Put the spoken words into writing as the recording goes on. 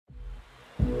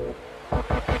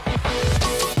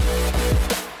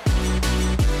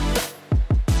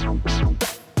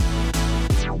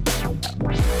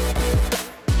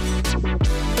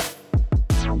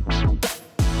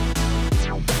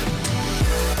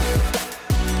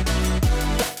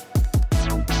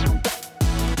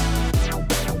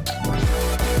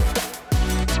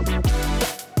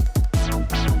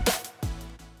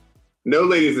No,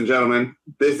 ladies and gentlemen,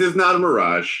 this is not a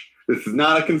mirage. This is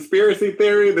not a conspiracy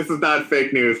theory. This is not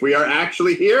fake news. We are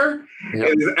actually here. Yep.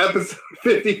 It is episode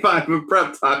 55 of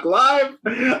Prep Talk Live.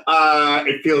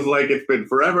 It feels like it's been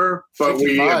forever, but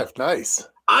 55, nice.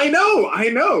 I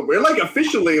know. We're like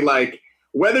officially like,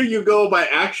 whether you go by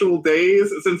actual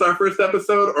days since our first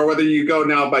episode or whether you go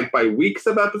now by weeks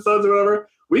of episodes or whatever,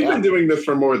 we've been doing this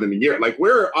for more than a year. Like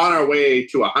we're on our way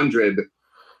to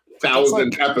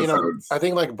 100,000 episodes. You know, I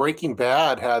think like Breaking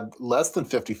Bad had less than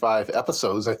 55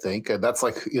 episodes, I think. And that's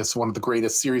like, it's one of the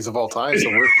greatest series of all time.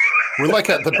 So we're like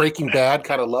at the Breaking Bad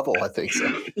kind of level, I think.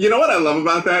 So. You know what I love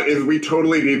about that is we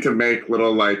totally need to make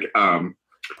little like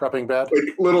Prepping Bad, like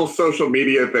little social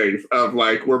media things of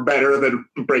like we're better than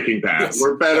Breaking Bad. Yes.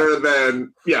 We're better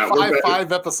than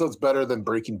five episodes better than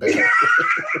Breaking Bad.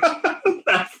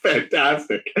 That's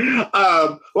fantastic.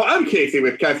 Well, I'm Casey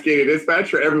with Cascadia Dispatch.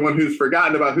 For everyone who's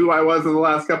forgotten about who I was in the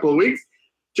last couple of weeks,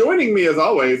 joining me as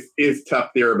always is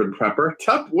Tup the Urban Prepper.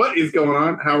 Tup, what is going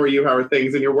on? How are you? How are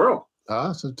things in your world?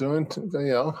 So doing,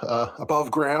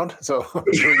 above ground. So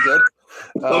doing good.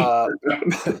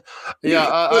 The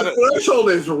threshold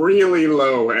is really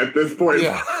low at this point.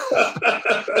 Yeah.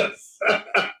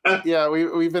 Yeah,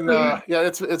 we've been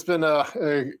it's been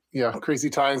crazy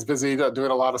times, busy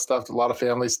doing a lot of stuff, a lot of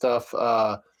family stuff. We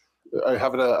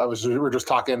were just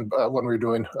talking when we were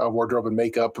doing wardrobe and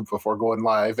makeup before going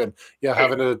live, and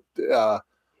having to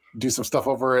do some stuff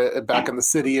over back in the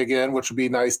city again, which would be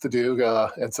nice to do.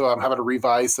 And so I'm having to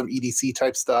revise some EDC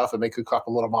type stuff and make a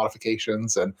couple little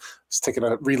modifications, and just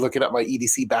re-looking at my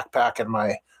EDC backpack and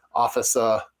my office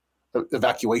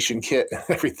evacuation kit and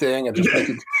everything, and just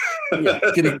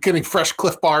getting fresh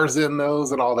Cliff Bars in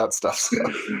those and all that stuff. So.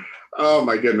 Oh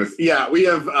my goodness. Yeah, we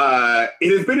have,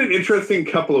 it has been an interesting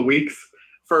couple of weeks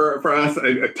for us.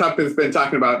 Tup has been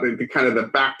talking about the kind of the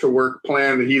back to work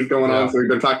plan that he's going on. So we've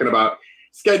been talking about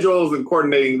schedules and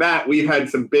coordinating that. We've had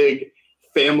some big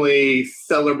family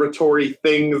celebratory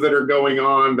things that are going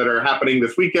on that are happening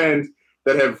this weekend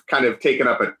that have kind of taken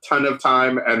up a ton of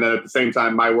time. And then at the same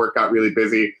time, my work got really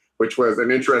busy, which was an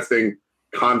interesting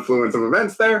confluence of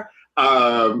events there.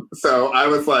 So I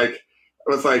was like,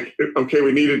 okay,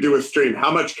 we need to do a stream.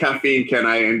 How much caffeine can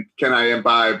I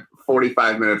imbibe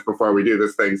 45 minutes before we do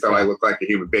this thing so I look like a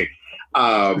human being?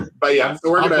 But yeah,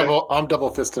 so I'm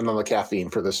double fisting on the caffeine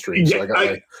for this stream. So I got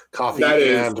my coffee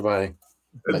and my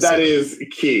that is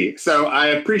key. So I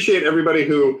appreciate everybody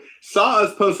who saw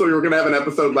us post that we were going to have an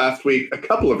episode last week a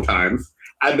couple of times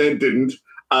and then didn't.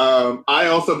 I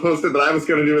also posted that I was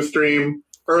going to do a stream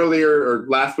earlier or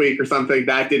last week or something.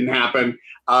 That didn't happen.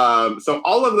 So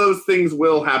all of those things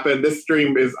will happen. This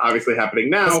stream is obviously happening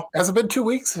now. Has it been 2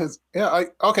 weeks?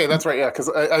 Okay, that's right. Yeah, because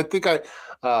I think I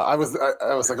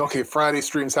was like, okay, Friday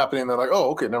stream's happening. And they're like, oh,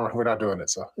 okay, no, we're not doing it.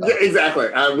 So yeah, exactly.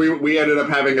 We ended up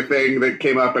having a thing that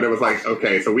came up, and it was like,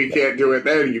 okay, so we can't do it.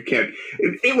 Then you can't.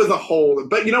 It was a whole.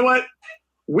 But you know what?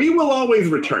 We will always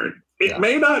return. It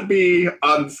may not be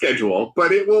on schedule,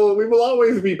 but we will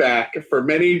always be back for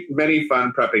many, many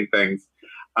fun prepping things.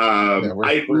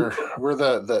 We're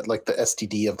the like the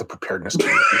STD of the preparedness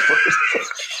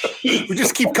community. We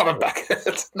just keep coming back.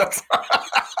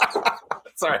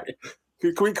 Sorry.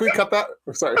 Can we cut that?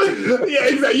 Sorry. Yeah,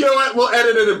 exactly. You know what? We'll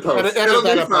edit it in post. It'll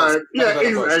be fine. Yeah,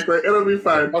 exactly. It'll be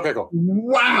fine. Okay, cool.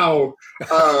 Wow.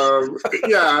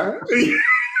 Yeah.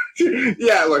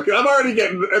 Yeah, look, I'm already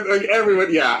getting like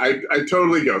everyone. Yeah, I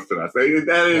totally ghosted us.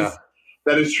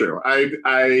 That is true.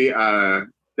 I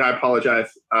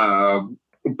apologize.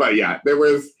 But yeah, there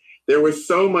was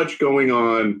so much going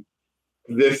on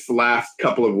this last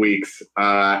couple of weeks,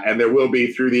 and there will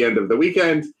be through the end of the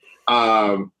weekend.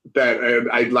 That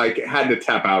I had to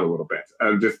tap out a little bit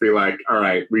and just be like, all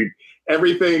right,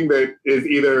 everything that is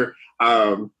either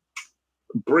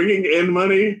bringing in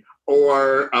money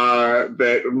or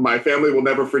that my family will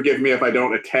never forgive me if I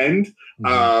don't attend,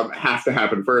 has to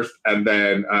happen first. And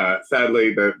then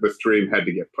sadly, the stream had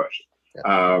to get pushed.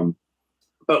 Yeah.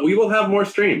 But we will have more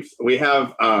streams. I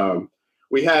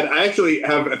actually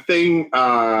have a thing.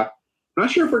 I'm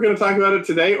not sure if we're going to talk about it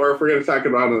today or if we're going to talk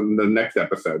about it in the next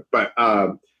episode. But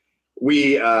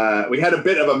we had a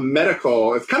bit of a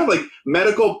medical. It's kind of like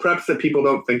medical preps that people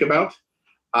don't think about.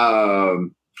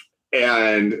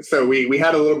 And so we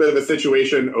had a little bit of a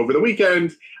situation over the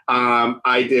weekend.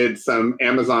 I did some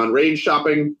Amazon raid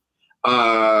shopping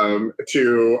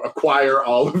to acquire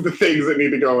all of the things that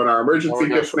need to go in our emergency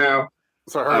kits now.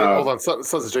 Sorry, hold on.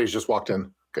 Sons Jay's just walked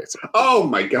in. Okay. So. Oh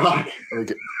my God. Let me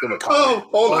get my oh,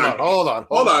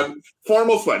 hold on.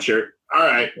 Formal sweatshirt. All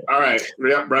right.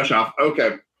 Yep, brush off.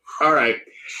 Okay. All right.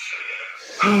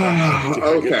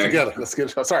 Okay. Let's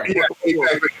get it. Sorry. Yeah,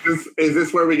 exactly. Is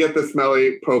this where we get the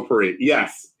smelly potpourri?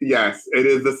 Yes. It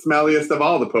is the smelliest of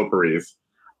all the potpourris.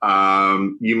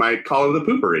 You might call it the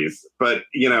pooperies, but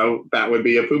that would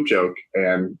be a poop joke,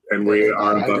 and we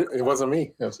are. It wasn't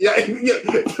me. Yeah,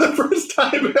 the first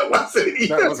time it wasn't.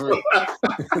 That wasn't me.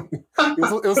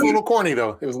 It was a little corny,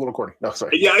 though. It was a little corny. No,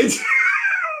 sorry. Yeah.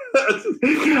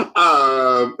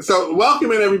 So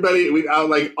welcome in everybody. We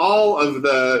like all of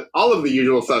the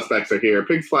usual suspects are here.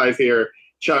 Pigs Fly's here.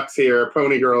 Chuck's here.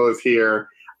 Pony Girl is here.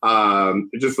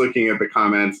 Just looking at the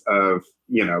comments of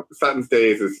Sutton's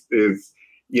Days is.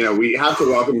 We have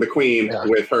to welcome the Queen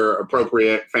with her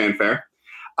appropriate fanfare.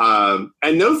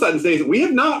 And no Sutton's Days, we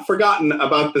have not forgotten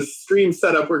about the stream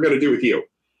setup we're going to do with you.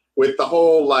 With the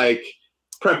whole,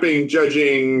 prepping,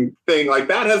 judging thing.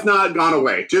 That has not gone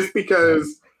away. Just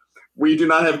because we do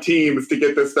not have teams to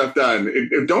get this stuff done.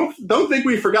 Don't think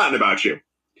we've forgotten about you.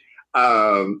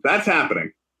 That's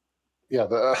happening.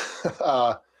 Yeah,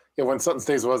 when Sutton's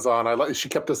Days was on, she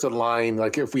kept us in line.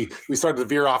 If we started to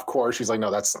veer off course, she's like, "No,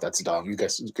 that's dumb. You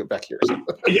guys get back here." So.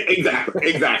 Yeah,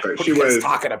 exactly. What she was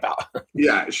talking about.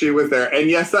 Yeah, she was there. And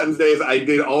yes, Sutton's Days, I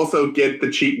did also get the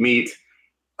cheap meat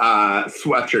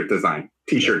sweatshirt design,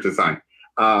 t-shirt design.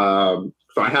 So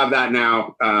I have that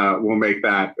now. We'll make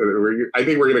that. I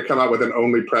think we're going to come out with an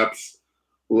Only Preps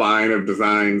line of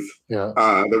designs. Yeah.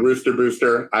 The Rooster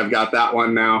Booster, I've got that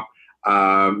one now.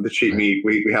 The cheap meat,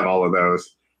 we have all of those.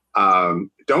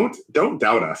 Don't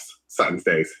doubt us, Sutton's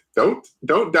Days. Don't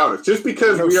doubt us. Just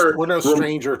because we're no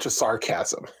stranger to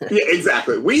sarcasm. Yeah,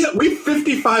 exactly. We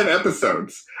 55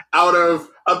 episodes out of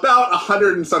about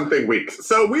 100 and something weeks.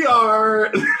 So we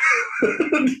are.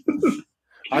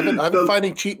 I've been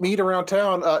finding cheap meat around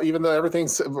town, even though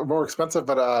everything's more expensive.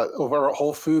 But over at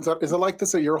Whole Foods, is it like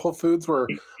this at your Whole Foods where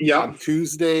on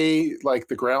Tuesday,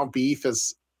 the ground beef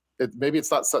is. Maybe it's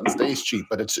not Sutton's Days cheap,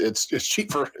 but it's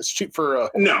cheap for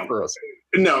no for us.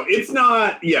 No, it's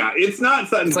not. Yeah, it's not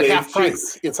Sutton's Days. It's half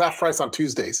price. It's half price on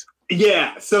Tuesdays.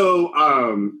 Yeah. So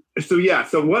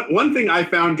one thing I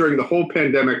found during the whole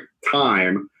pandemic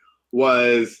time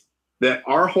was that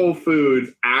our Whole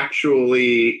Foods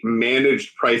actually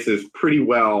managed prices pretty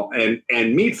well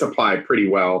and meat supply pretty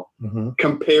well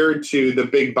compared to the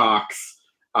big box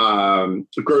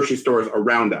grocery stores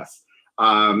around us.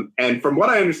 And from what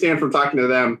I understand from talking to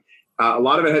them, a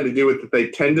lot of it had to do with that they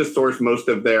tend to source most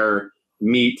of their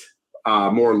meat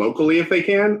more locally if they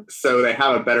can. So they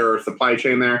have a better supply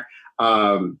chain there.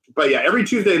 But yeah, every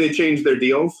Tuesday they change their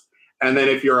deals. And then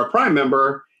if you're a Prime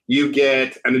member, you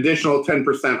get an additional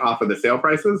 10% off of the sale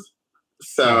prices.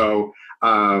 So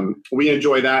we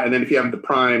enjoy that. And then if you have the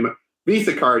Prime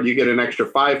Visa card, you get an extra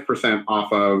 5%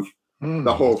 off of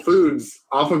the Whole Foods,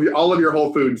 off of all of your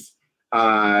Whole Foods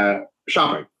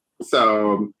shopping.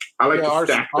 So I like to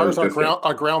stack those.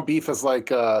 Our ground beef is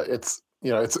it's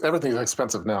everything's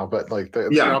expensive now, but the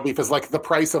ground beef is the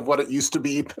price of what it used to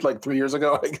be 3 years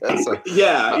ago, I guess. So,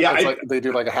 they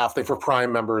do a half thing for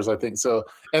Prime members, I think. So,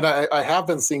 and I have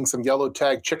been seeing some yellow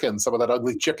tag chicken, some of that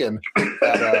ugly chicken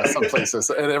at some places.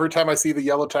 And every time I see the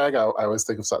yellow tag, I always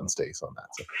think of Sutton's Days on that.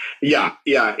 So. Yeah,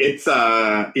 it's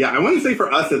I want to say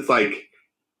for us it's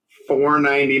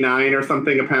 $4.99 or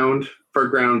something a pound for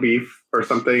ground beef or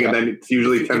something, and then it's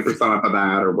usually 10% off of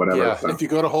that or whatever. Yeah, so. If you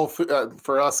go to Whole Foods,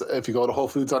 for us, if you go to Whole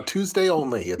Foods on Tuesday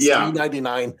only, it's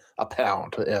 $3.99 a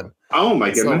pound. And oh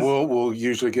my goodness, so we'll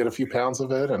usually get a few pounds of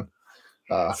it. And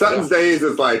Sutton's Days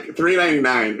is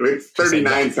 $3.99. It's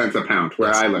 39 cents a pound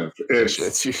where I live.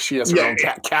 She has her own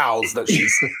cows that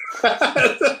she's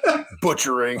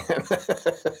butchering.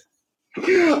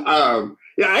 I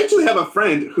actually have a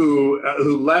friend who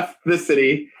left the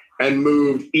city and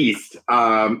moved east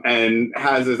and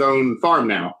has his own farm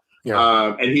now.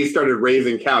 Yeah. And he started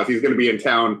raising cows. He's going to be in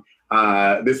town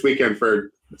this weekend for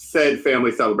said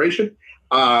family celebration.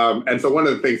 And so one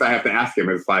of the things I have to ask him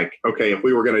is okay, if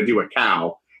we were going to do a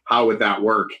cow, how would that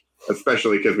work?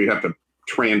 Especially because we'd have to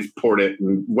transport it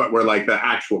and what were the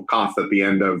actual costs at the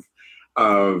end of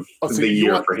the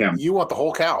year for him. You want the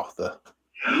whole cow?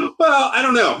 Well, I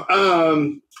don't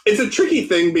know. It's a tricky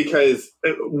thing because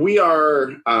we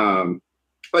are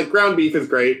ground beef is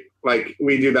great.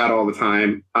 We do that all the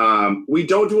time. We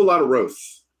don't do a lot of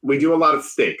roasts. We do a lot of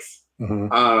steaks.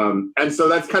 And so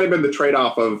that's kind of been the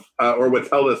trade-off of, or what's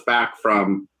held us back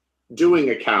from doing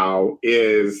a cow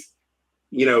is,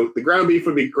 the ground beef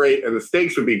would be great and the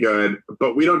steaks would be good,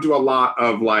 but we don't do a lot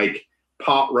of like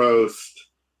pot roast,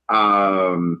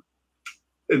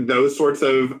 those sorts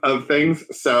of things.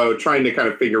 So trying to kind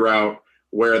of figure out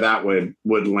where that would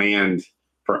land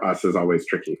for us is always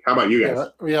tricky. How about you guys?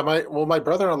 My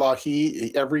brother-in-law,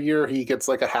 he every year he gets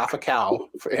like a half a cow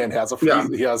and has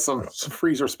he has some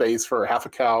freezer space for half a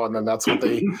cow, and then that's what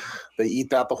they eat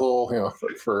that the whole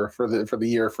for the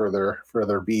year for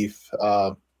their beef.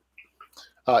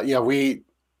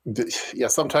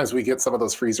 Sometimes we get some of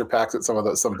those freezer packs at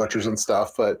some butchers and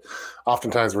stuff, but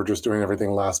oftentimes we're just doing everything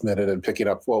last minute and picking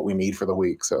up what we need for the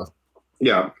week. So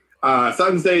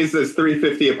Sutton's Days is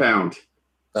 $3.50 a pound.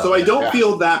 So I don't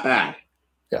feel that bad.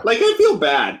 Yeah. Like I feel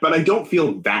bad, but I don't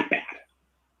feel that bad.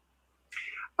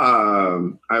 I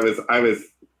was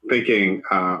thinking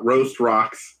roast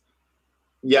rocks.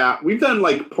 Yeah, we've done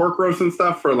like pork roast and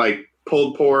stuff for like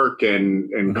pulled pork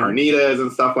and carnitas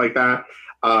and stuff like that.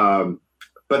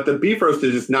 But the beef roast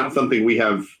is just not something we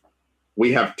have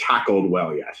tackled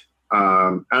well yet.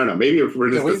 I don't know. Maybe if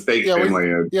we're just a steak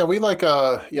family. We like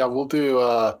we'll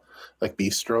do like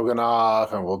beef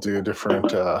stroganoff, and we'll do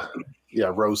different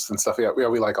roasts and stuff.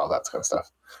 We like all that kind of stuff.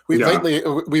 We've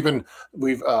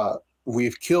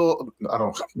killed. I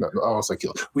won't say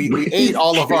killed. We ate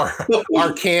all of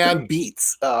our canned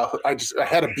beets. I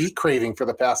had a beet craving for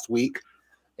the past week,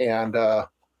 and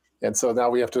so now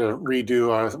we have to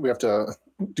redo. We have to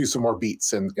do some more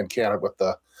beets and can it with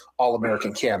the All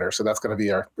American canner. So that's going to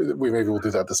be maybe we'll do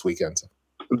that this weekend. So.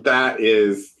 That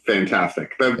is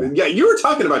fantastic. You were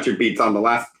talking about your beats on the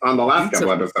last couple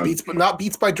episodes. Beats, but not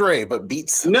Beats by Dre, but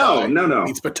Beats. No.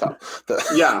 Beats by Tough.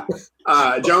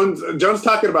 Jones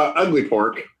talking about ugly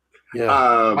pork. Yeah,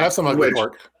 I have some ugly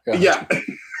pork. Yeah.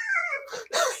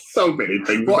 So many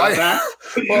things about that.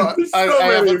 Well, I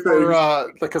have it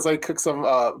for because I cook some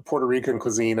Puerto Rican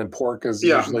cuisine, and pork is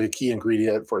usually a key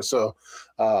ingredient for. So,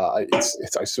 I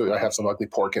have some ugly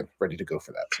pork and ready to go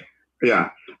for that. So.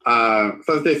 Yeah.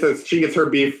 Sunday says she gets her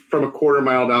beef from a quarter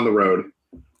mile down the road.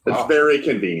 It's very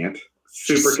convenient.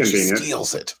 Super convenient. She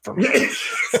steals it from me.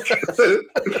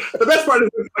 The best part is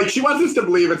like she wants us to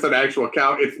believe it's an actual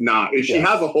cow. It's not. She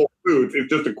has a Whole Foods. It's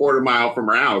just a quarter mile from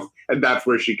her house, and that's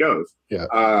where she goes. Yeah.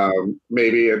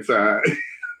 Maybe it's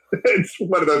it's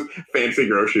one of those fancy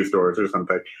grocery stores or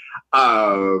something.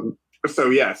 So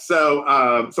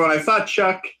when I saw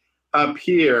Chuck up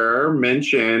here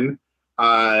mention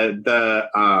the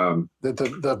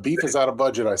beef is out of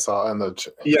budget, I saw in the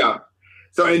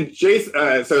So and Jace,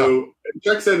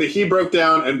 Chuck said that he broke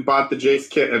down and bought the Jace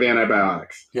kit of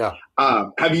antibiotics. Yeah.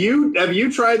 Have you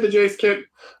tried the Jace kit?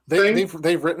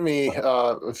 They've written me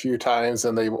a few times,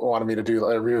 and they wanted me to do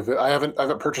a review of it. I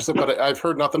haven't purchased it, but I've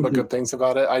heard nothing but good things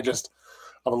about it.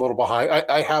 I'm a little behind.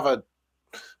 I have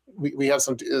we have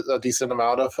a decent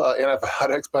amount of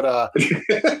antibiotics, but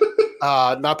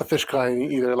not the fish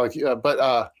kind either.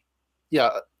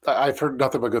 I've heard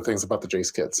nothing but good things about the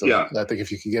Jace kit. So I think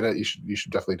if you can get it, you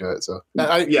should definitely do it. So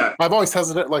I've always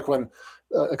hesitant, like when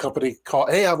a company call,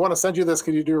 hey, I want to send you this.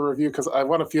 Can you do a review? Because I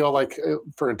want to feel like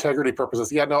for integrity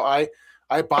purposes.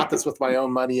 I bought this with my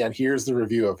own money, and here's the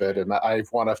review of it, and I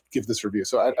want to give this review.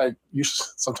 So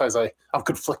sometimes I'm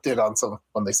conflicted on some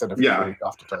when they send it.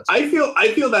 Oftentimes I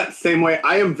feel that same way.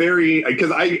 I am very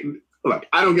because Look,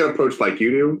 I don't get approached like you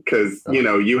do because,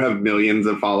 you have millions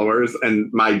of followers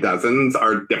and my dozens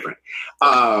are different.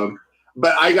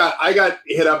 But I got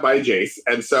hit up by Jace.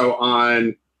 And so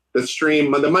on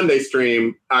the Monday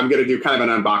stream, I'm going to do kind of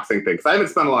an unboxing thing because I haven't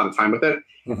spent a lot of time with it.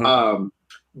 Mm-hmm.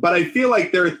 But I feel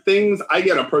like there are things I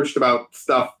get approached about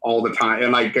stuff all the time.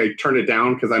 And I turn it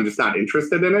down because I'm just not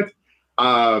interested in it.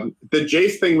 The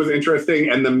Jace thing was interesting.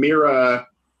 And the Mira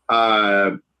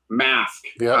mask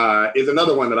is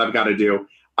another one that I've got to do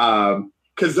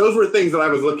because those were things that I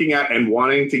was looking at and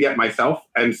wanting to get myself,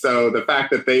 and so the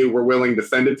fact that they were willing to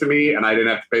send it to me and I didn't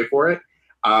have to pay for it,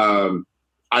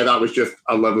 I thought was just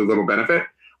a lovely little benefit.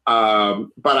 But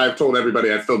I've told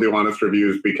everybody I still do honest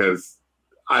reviews because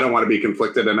I don't want to be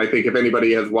conflicted, and I think if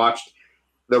anybody has watched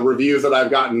the reviews that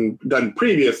I've gotten done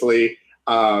previously,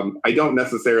 I don't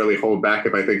necessarily hold back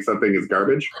if I think something is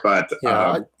garbage, but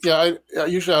I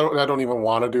usually I don't even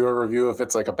want to do a review if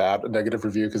it's like a negative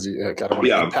review because I don't want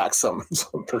to impact some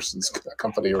person's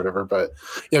company or whatever. But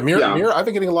Mira, I've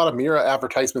been getting a lot of Mira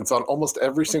advertisements on almost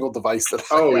every single device that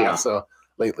I have. So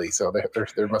lately, so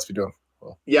they must be doing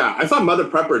well. Yeah, I saw Mother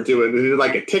Prepper do it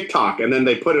like a TikTok, and then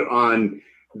they put it on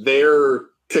their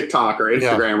TikTok or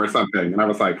Instagram or something, and I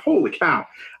was like, holy cow.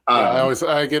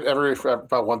 I get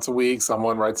about once a week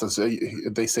someone writes us.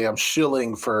 They say I'm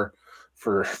shilling for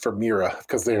Mira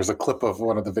because there's a clip of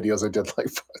one of the videos I did like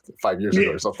 5 years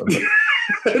ago or something.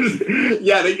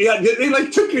 They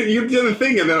like took you did the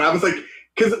thing, and then I was like,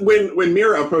 because when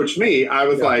Mira approached me, I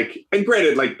was like, and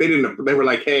granted, like they were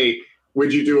like, hey,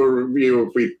 would you do a review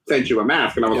if we sent you a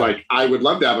mask? And I was like, I would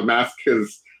love to have a mask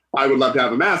because I would love to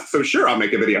have a mask. So sure, I'll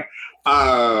make a video.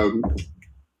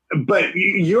 But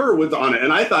your was on it,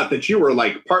 and I thought that you were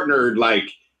like partnered, like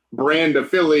brand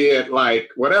affiliate, like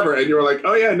whatever. And you were like,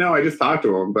 oh yeah, no, I just talked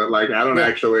to him, but like I don't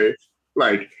actually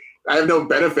like I have no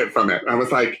benefit from it. I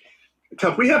was like,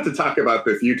 Tuff, we have to talk about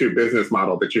this YouTube business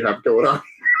model that you have going on.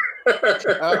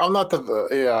 I'm not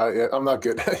I'm not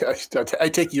good. I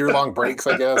take year-long breaks,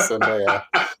 I guess, and I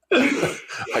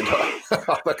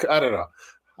don't know.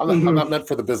 I'm not meant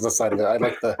for the business side of it. I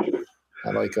like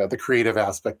the creative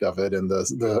aspect of it and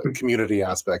the community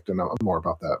aspect, and I'm more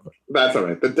about that. That's all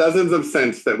right. The dozens of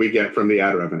cents that we get from the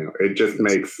ad revenue, it just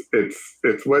makes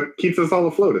it's what keeps us all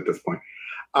afloat at this point.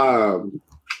 So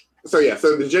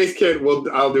the Jace kit,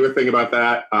 I'll do a thing about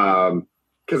that.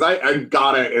 Because I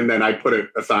got it and then I put it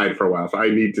aside for a while, so I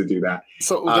need to do that.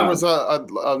 So there was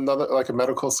another like a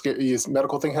medical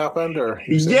thing happened, or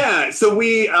so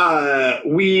we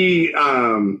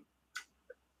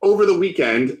over the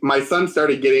weekend, my son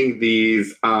started getting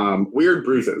these weird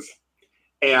bruises,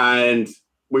 and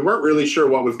we weren't really sure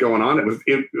what was going on.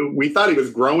 We thought he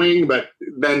was growing, but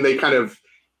then they kind of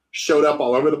showed up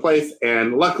all over the place.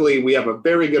 And luckily, we have a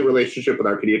very good relationship with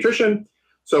our pediatrician.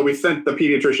 So we sent the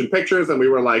pediatrician pictures, and we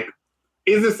were like,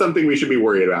 is this something we should be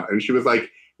worried about? And she was like,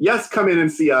 yes, come in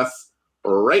and see us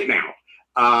right now.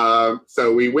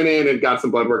 So we went in and got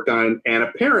some blood work done. And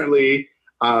apparently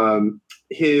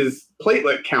his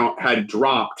platelet count had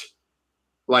dropped.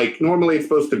 Like normally it's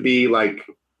supposed to be like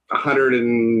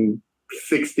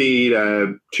 160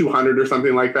 to 200 or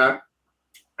something like that.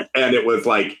 And it was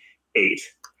like 8.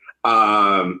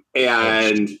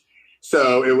 And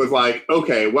so it was like,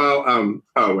 okay, well,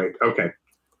 okay.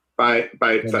 By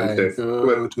Sunday.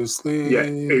 Go to sleep. Yeah,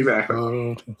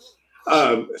 exactly.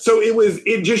 So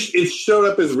it showed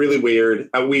up as really weird.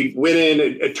 We went in,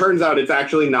 it turns out it's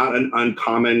actually not an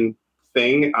uncommon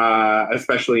thing,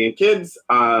 especially in kids,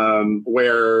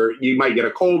 where you might get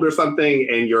a cold or something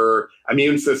and your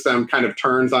immune system kind of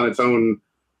turns on its own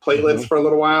platelets for a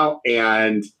little while.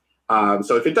 And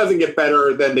so if it doesn't get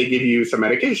better, then they give you some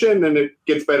medication and it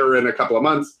gets better in a couple of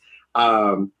months.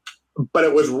 But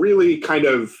it was really kind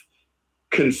of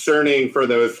concerning for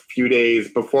those few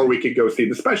days before we could go see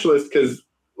the specialist, because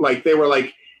like they were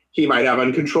like, he might have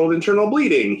uncontrolled internal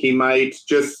bleeding. He might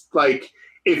just like,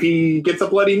 if he gets a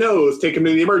bloody nose, take him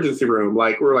to the emergency room.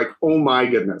 Like we're like, oh my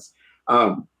goodness.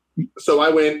 So I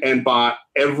went and bought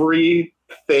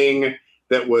everything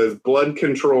that was blood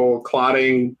control,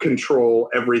 clotting control,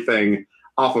 everything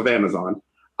off of Amazon.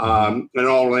 And it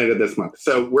all landed this month.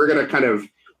 So we're going to kind of,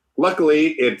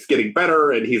 luckily it's getting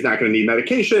better and he's not going to need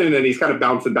medication and he's kind of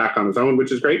bouncing back on his own,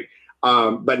 which is great.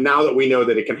 But now that we know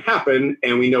that it can happen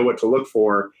and we know what to look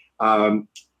for, I'm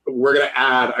going to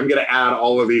add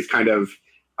all of these kind of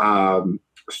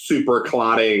super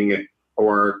clotting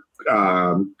or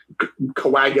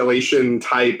coagulation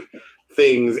type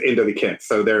things into the kit.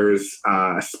 So there's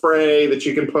spray that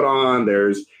you can put on,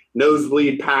 there's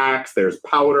nosebleed packs, there's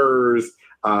powders.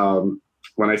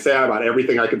 When I say I bought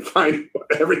everything I could find,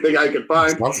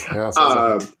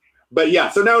 but yeah,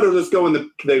 so now it'll just go in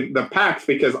the packs,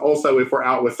 because also if we're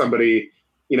out with somebody,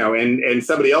 and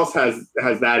somebody else has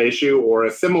that issue or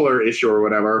a similar issue or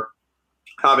whatever,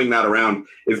 having that around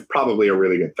is probably a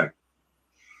really good thing.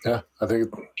 Yeah, I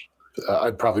think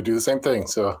I'd probably do the same thing.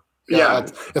 So yeah.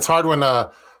 It's hard when I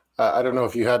don't know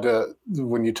if you had to,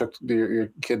 when you took your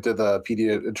kid to the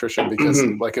pediatrician, because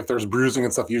like if there's bruising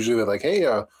and stuff, usually they're like, hey,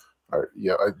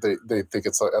 they think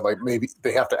it's like maybe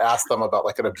they have to ask them about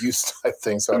like an abuse type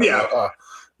thing. So I don't know.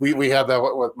 We had that.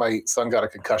 What my son got a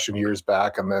concussion years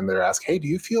back, and then they're asking, "Hey, do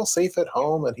you feel safe at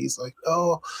home?" And he's like,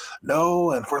 "Oh,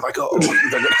 no." And we're like, "Oh."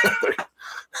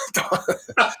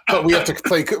 But we have to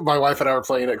play. My wife and I were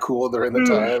playing it cool during the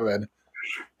time, and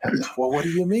well, what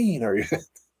do you mean? Are you?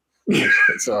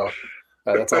 So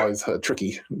that's always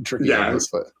tricky. Yeah,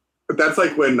 but that's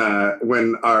like when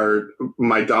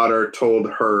my daughter told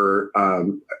her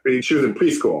she was in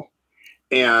preschool,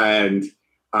 and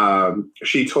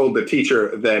she told the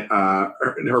teacher that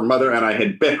her mother and I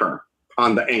had bit her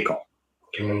on the ankle.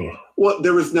 Well,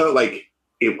 there was no it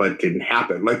didn't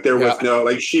happen. Like there was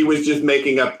no she was just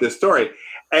making up this story.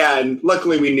 And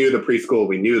luckily we knew the preschool,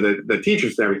 we knew the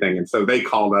teachers and everything. And so they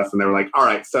called us and they were like, all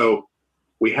right, so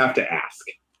we have to ask.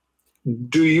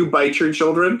 do you bite your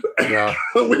children? Yeah.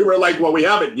 We were like, well, we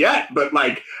haven't yet, but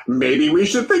like maybe we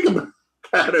should think about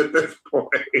that at this point.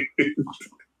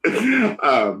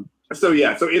 So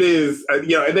it is, and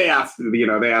they asked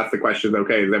the question,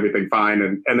 okay, is everything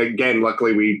fine? And again,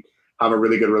 luckily we have a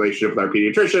really good relationship with our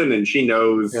pediatrician, and she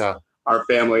knows our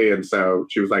family. And so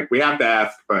she was like, we have to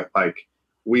ask, but like,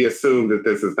 we assume that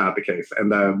this is not the case.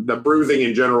 And the bruising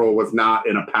in general was not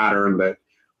in a pattern that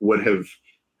would have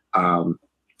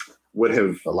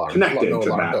connected to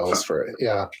that. Bells for it.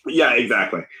 Yeah. Yeah,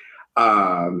 exactly.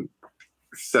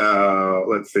 So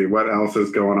let's see what else is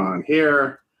going on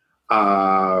here.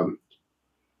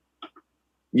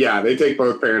 They take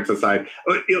both parents aside.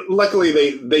 Luckily,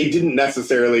 they didn't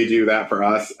necessarily do that for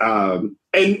us. And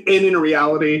in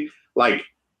reality, like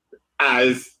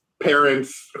as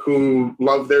parents who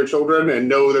love their children and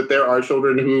know that there are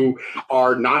children who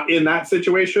are not in that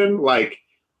situation, like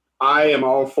I am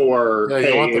all for,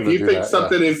 hey, if you think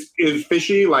something is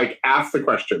fishy, like ask the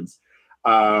questions.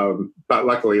 But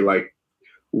luckily, like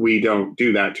we don't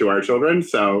do that to our children.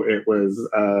 So it was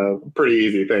a pretty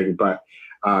easy thing, but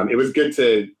it was good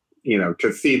to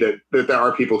see that there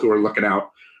are people who are looking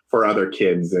out for other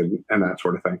kids and that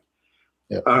sort of thing.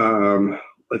 Yeah.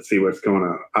 Let's see what's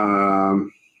going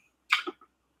on.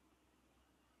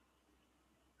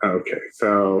 Okay.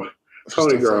 So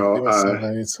Pony Girl,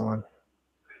 I need someone.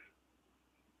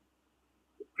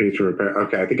 Need to repair.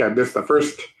 Okay, I think I missed the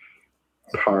first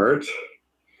part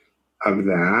of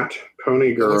that.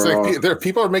 Pony Girl. It looks like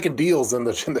people are making deals in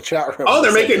the chat room. Oh,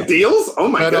 they're making deals? Oh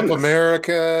my goodness. Up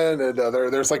American, and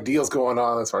there's like deals going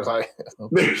on as far as I know.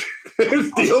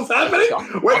 There's deals happening?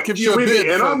 Wait, give you a bid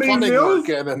in on these deals?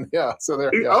 So there.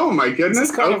 Yeah. Oh my goodness.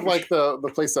 This is kind of like the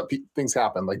place that things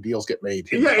happen, like deals get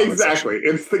made. Yeah, exactly.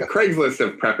 It's the Craigslist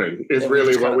of prepping is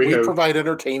really what we have. Provide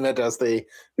entertainment as there's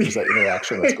that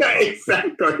interaction. That's going on.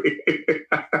 Exactly.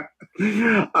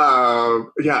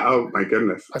 Oh my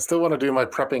goodness. I still want to do my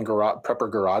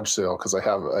prepper garage sale because I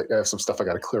have some stuff I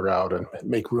got to clear out and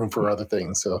make room for other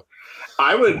things. So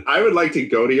I would like to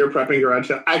go to your prepping garage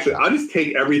sale. Actually, I'll just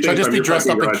take everything. I should be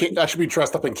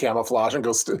dressed up in camouflage and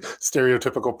go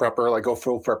stereotypical prepper, like go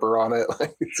full prepper on it.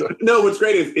 No, what's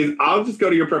great is I'll just go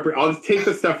to your prepper. I'll just take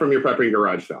the stuff from your prepping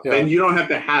garage sale, and you don't have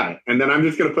to have it. And then I'm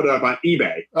just going to put it up on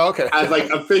eBay. Okay. As like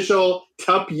official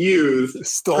TUP used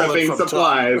prepping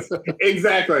supplies.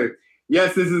 Exactly.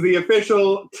 Yes, this is the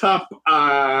official TUP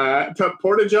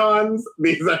Porta-Johns.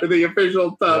 These are the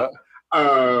official TUP,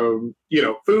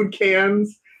 food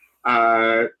cans.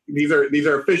 These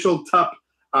are official TUP,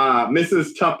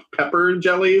 Mrs. TUP pepper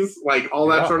jellies, like all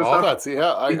that sort of stuff.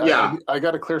 I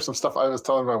got to clear some stuff. I was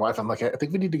telling my wife, I'm like, I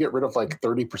think we need to get rid of like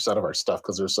 30% of our stuff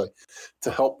because there's like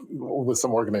to help with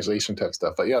some organization type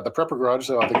stuff. But yeah, the prepper garage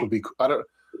sale I think would be. I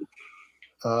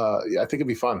think it'd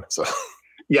be fun. So.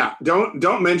 Yeah,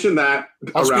 don't mention that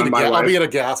around my wife. I'll be in a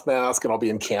gas mask and I'll be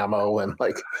in camo and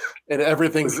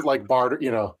everything's like barter.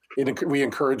 We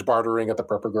encourage bartering at the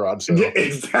prepper garage. So. Yeah,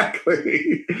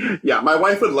 exactly. Yeah, my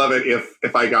wife would love it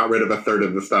if I got rid of a third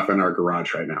of the stuff in our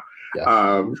garage right now.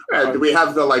 Yeah. And we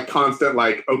have the like constant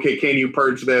like, okay, can you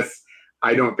purge this?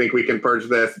 I don't think we can purge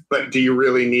this, but do you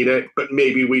really need it? But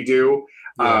maybe we do.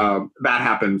 Yeah. That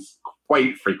happens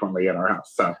quite frequently in our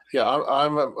house. So yeah,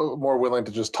 I'm more willing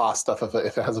to just toss stuff if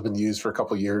it hasn't been used for a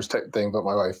couple of years type thing. But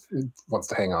my wife wants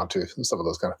to hang on to some of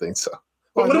those kind of things. So,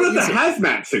 but what about the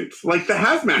hazmat suits? Like the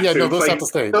hazmat suits? Yeah, no, those have to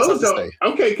stay. Those don't.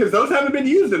 Okay, because those haven't been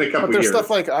used in a couple of years. There's stuff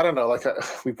like I don't know. Like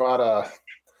we bought a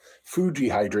Fuji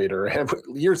hydrator and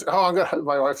years.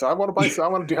 My wife said I want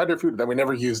to dehydrate food. Then we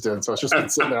never used it, so it's just been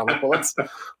sitting there. I'm like, well, let's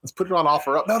put it on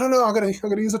offer up. No, I'm gonna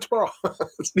use it tomorrow.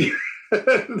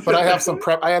 But I have some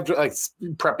prep. I have like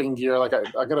prepping gear. Like I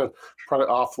gotta probably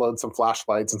offload some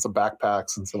flashlights and some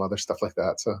backpacks and some other stuff like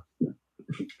that. So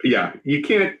yeah, you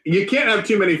can't have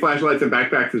too many flashlights and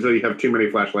backpacks until you have too many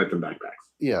flashlights and backpacks.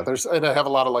 Yeah, and I have a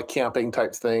lot of like camping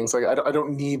type things. Like I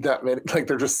don't need that many. Like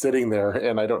they're just sitting there,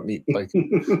 and I don't need like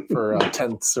for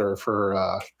tents or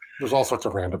for. There's all sorts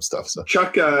of random stuff. So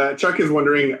Chuck is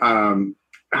wondering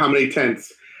how many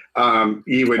tents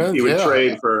you would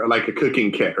trade for like a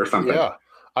cooking kit or something. Yeah,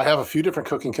 I have a few different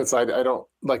cooking kits. I don't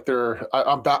like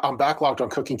I'm backlogged on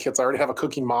cooking kits. I already have a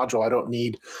cooking module. I don't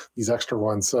need these extra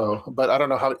ones. So, but I don't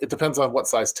know how. It depends on what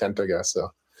size tent, I guess. So.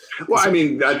 Well, I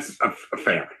mean that's a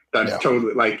fair. That's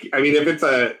totally like. I mean, if it's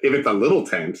a little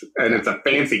tent and it's a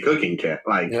fancy cooking kit,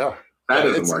 like that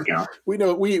doesn't work out. We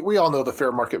know we all know the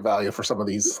fair market value for some of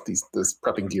this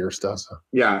prepping gear stuff. So.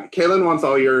 Yeah, Kaylin wants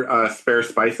all your spare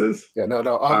spices. Yeah, no,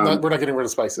 we're not getting rid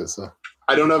of spices. So.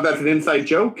 I don't know if that's an inside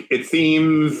joke. It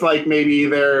seems like maybe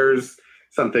there's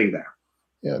something there.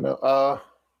 Yeah, no.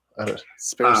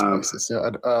 Spare spices.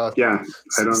 Yeah. Yeah.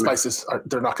 I don't spices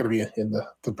they're not going to be in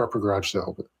the prepper garage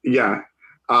sale. But. Yeah.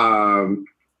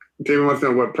 David wants to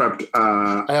know what prepped.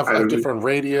 I have different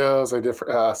radios. I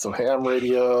have some ham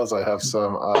radios. I have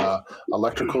some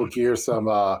electrical gear, some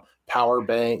power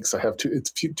banks. I have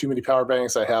too many power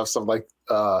banks. I have some like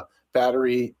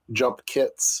battery jump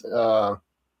kits,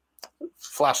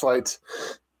 flashlights,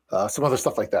 some other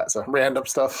stuff like that. So random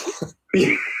stuff.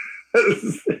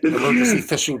 Emergency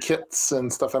fishing kits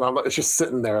and stuff, and it's just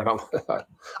sitting there, and I'm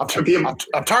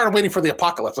tired of waiting for the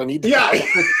apocalypse. I need to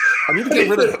get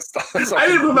rid of this stuff. So I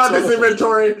didn't move out this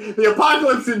inventory. The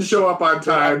apocalypse didn't show up on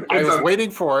time. I was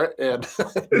waiting for it, and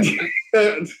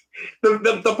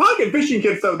the pocket fishing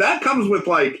kits though, that comes with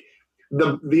like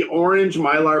the orange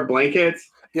Mylar blankets.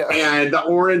 Yeah. And the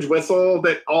orange whistle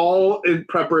that all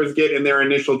preppers get in their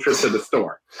initial trip to the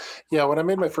store. Yeah, when I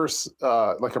made my first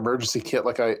like emergency kit,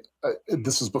 like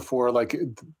this was before like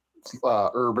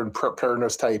urban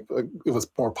preparedness type. It was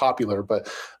more popular, but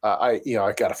I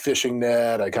got a fishing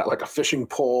net, I got like a fishing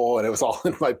pole, and it was all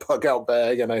in my bug out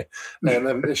bag, and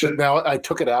then now I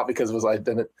took it out because it was like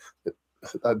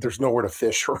there's nowhere to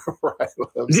fish where I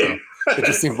live, so it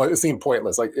just seemed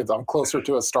pointless. Like I'm closer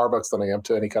to a Starbucks than I am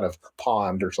to any kind of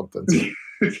pond or something. So.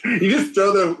 You just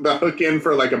throw the hook in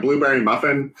for like a blueberry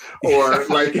muffin, or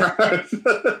like yeah,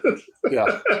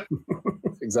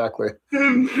 exactly. But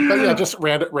yeah, just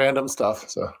random stuff.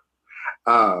 So,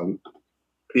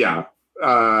 yeah,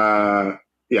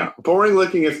 boring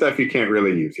looking at stuff you can't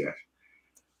really use yet.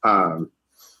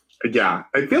 Yeah,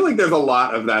 I feel like there's a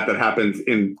lot of that happens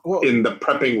in the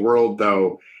prepping world,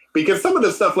 though, because some of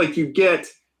the stuff like you get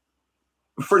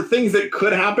for things that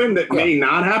could happen that may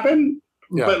not happen,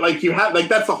 but like you have, like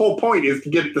that's the whole point, is to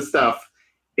get the stuff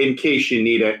in case you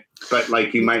need it, but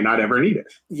like you might not ever need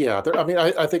it. Yeah, I mean,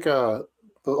 I think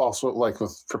also like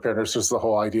with preparedness, just the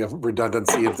whole idea of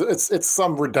redundancy. It's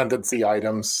some redundancy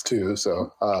items too.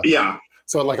 So yeah.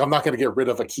 So, like, I'm not going to get rid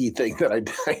of a key thing that I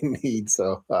need.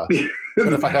 So, but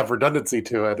if I have redundancy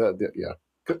to it,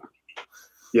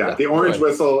 the orange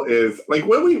whistle is like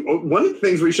one of the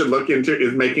things we should look into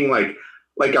is making like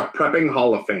a prepping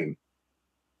hall of fame.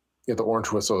 Yeah, the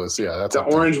orange whistle is that's the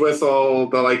orange whistle.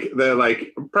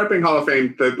 The prepping hall of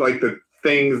fame. The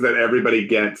things that everybody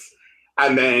gets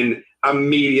and then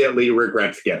immediately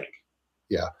regrets getting.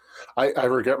 Yeah, I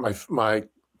regret my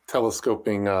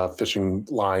telescoping fishing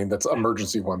line. That's an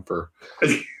emergency one for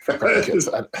kids.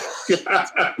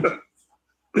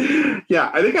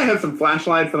 Yeah, I think I have some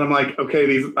flashlights and I'm like, okay,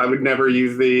 these I would never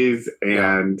use these,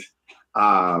 and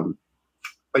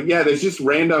there's just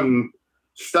random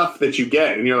stuff that you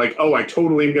get and you're like, oh, I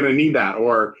totally am gonna need that,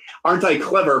 or aren't I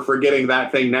clever for getting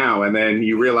that thing now? And then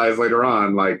you realize later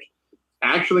on, like,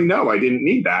 actually, no, I didn't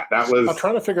need that. I'm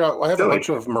trying to figure out. I have a bunch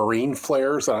of marine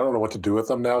flares, and I don't know what to do with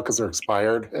them now because they're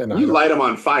expired. And you light them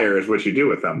on fire is what you do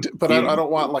with them. But I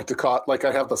don't want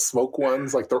I have the smoke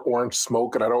ones, like they're orange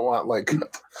smoke, and I don't want like.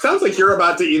 Sounds like you're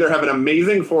about to either have an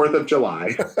amazing 4th of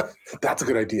July. That's a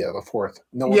good idea. The 4th.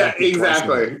 No one. Yeah,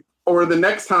 exactly. Or the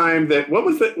next time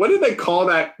what did they call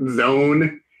that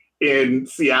zone in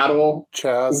Seattle?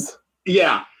 Chaz.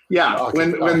 Yeah. Yeah,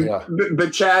 when the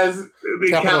Chaz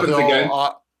happens again.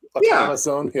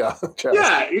 Zone. Yeah. Chaz.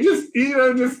 Yeah, you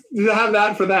just have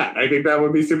that for that. I think that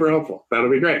would be super helpful. That'll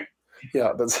be great.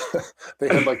 Yeah, they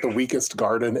had like the weakest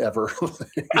garden ever.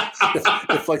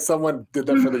 if like someone did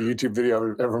that for the YouTube video,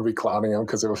 everyone would be clowning them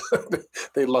because it was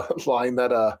they lined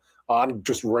that on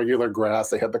just regular grass.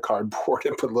 They had the cardboard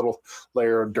and put a little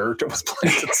layer of dirt and was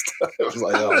planted stuff. It was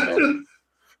like, oh no.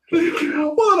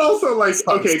 Well, and also like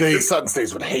Sutton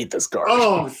States would hate this garden.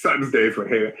 Oh, Sutton States would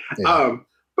hate it. Yeah.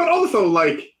 But also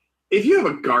like if you have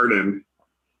a garden,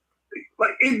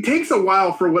 like it takes a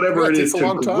while for whatever it is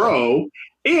to grow,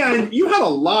 and you have a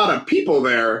lot of people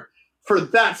there for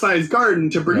that size garden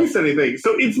to produce anything.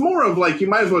 So it's more of like you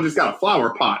might as well just got a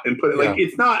flower pot and put it like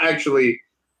it's not actually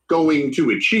going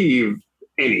to achieve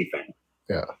anything.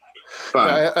 Yeah,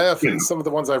 but I have some of the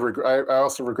ones I regret. I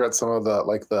also regret some of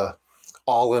the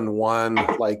all-in-one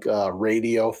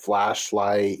radio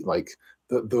flashlight, like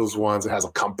those ones. It has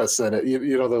a compass in it.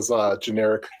 You know those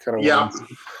generic kind of ones.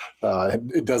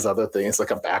 It does other things like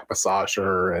a back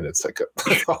massager, and it's like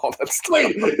all that stuff.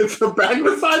 Wait, it's a back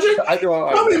massager? I know.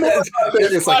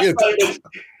 It's like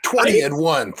 20 in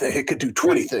one thing. It could do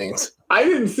 20 things. I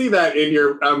didn't see that in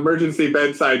your emergency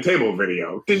bedside table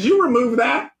video. Did you remove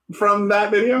that from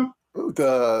that video?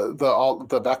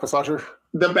 The back massager?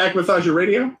 The back massager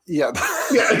radio? Yeah.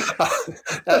 Yeah.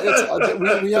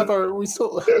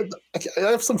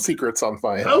 I have some secrets on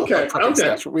my okay.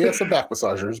 stash. We have some back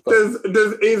massagers. But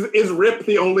Is Rip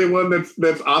the only one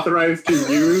that's authorized to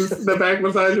use the back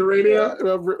massager radio?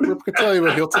 Yeah, Rip could tell you,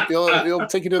 but he'll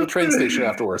take you to the train station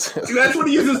afterwards. That's what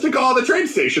he uses to call the train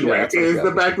station with, is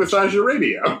the back massager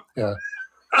radio. Yeah.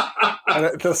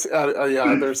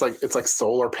 There's like, it's like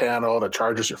solar panel that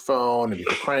charges your phone and you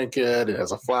can crank it. It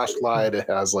has a flashlight. It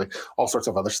has like all sorts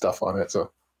of other stuff on it.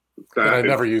 So and I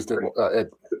never used it,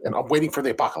 and I'm waiting for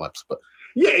the apocalypse. But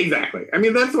yeah, exactly. I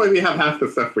mean, that's why we have half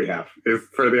the stuff we have is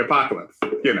for the apocalypse.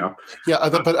 Yeah,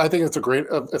 but I think it's a great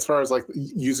as far as like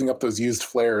using up those used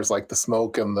flares, like the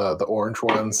smoke and the orange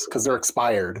ones, because they're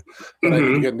expired. And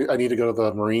I need to go to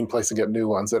the marine place and get new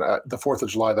ones. And the 4th of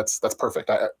July, that's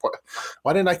perfect.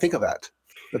 Why didn't I think of that?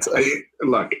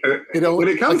 Look, when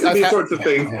it comes to these sorts of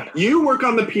things, you work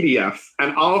on the PDFs,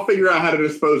 and I'll figure out how to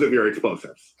dispose of your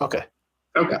explosives. Okay.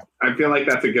 I feel like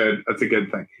that's a good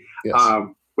thing. Yes.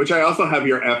 Which I also have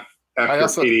your F your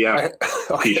PDF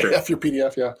t-shirt. F your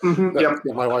PDF, yeah. Mm-hmm, yeah.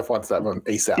 My wife wants that one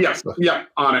ASAP. Yeah, so. Yeah,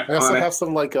 on it. I also have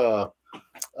some like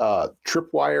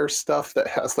tripwire stuff that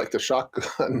has like the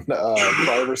shotgun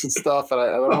drivers and stuff, and I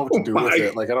don't know what to do with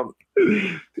it. Like I don't.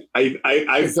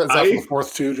 Is that for the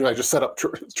 4th too? Do I just set up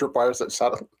tripwires that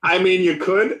shot them? I mean, you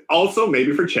could also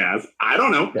maybe for Chaz. I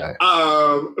don't know. Yeah.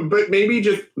 But maybe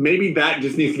that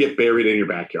just needs to get buried in your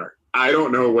backyard. I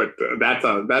don't know what that's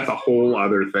a whole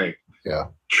other thing. Yeah.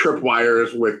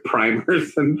 Tripwires with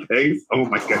primers and things. Oh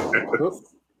my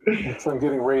goodness. So I'm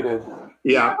getting rated.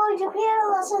 Yeah. I'm going to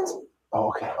piano lessons. Oh,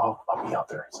 okay. I'll be out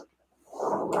there.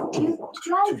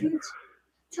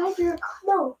 Drive your car.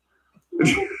 No.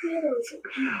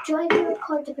 Drive your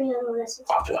car to piano lessons.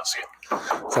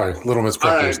 Sorry, Little Miss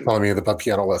Prepper is telling me about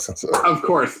piano lessons. Of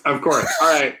course. All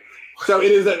right. So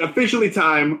it is officially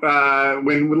time.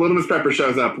 When Little Miss Prepper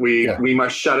shows up, we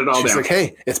must shut it all down. She's like,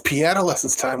 hey, it's piano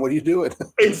lessons time. What are you doing?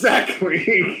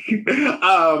 Exactly.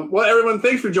 Well, everyone,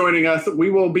 thanks for joining us. We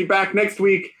will be back next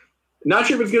week. Not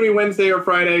sure if it's going to be Wednesday or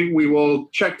Friday. We will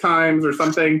check times or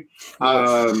something.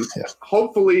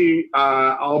 Hopefully,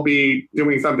 I'll be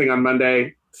doing something on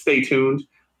Monday. Stay tuned.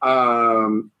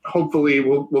 Hopefully,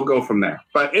 we'll go from there.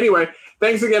 But anyway,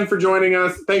 thanks again for joining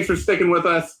us. Thanks for sticking with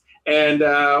us. And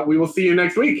we will see you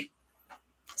next week.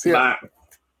 See ya. Bye.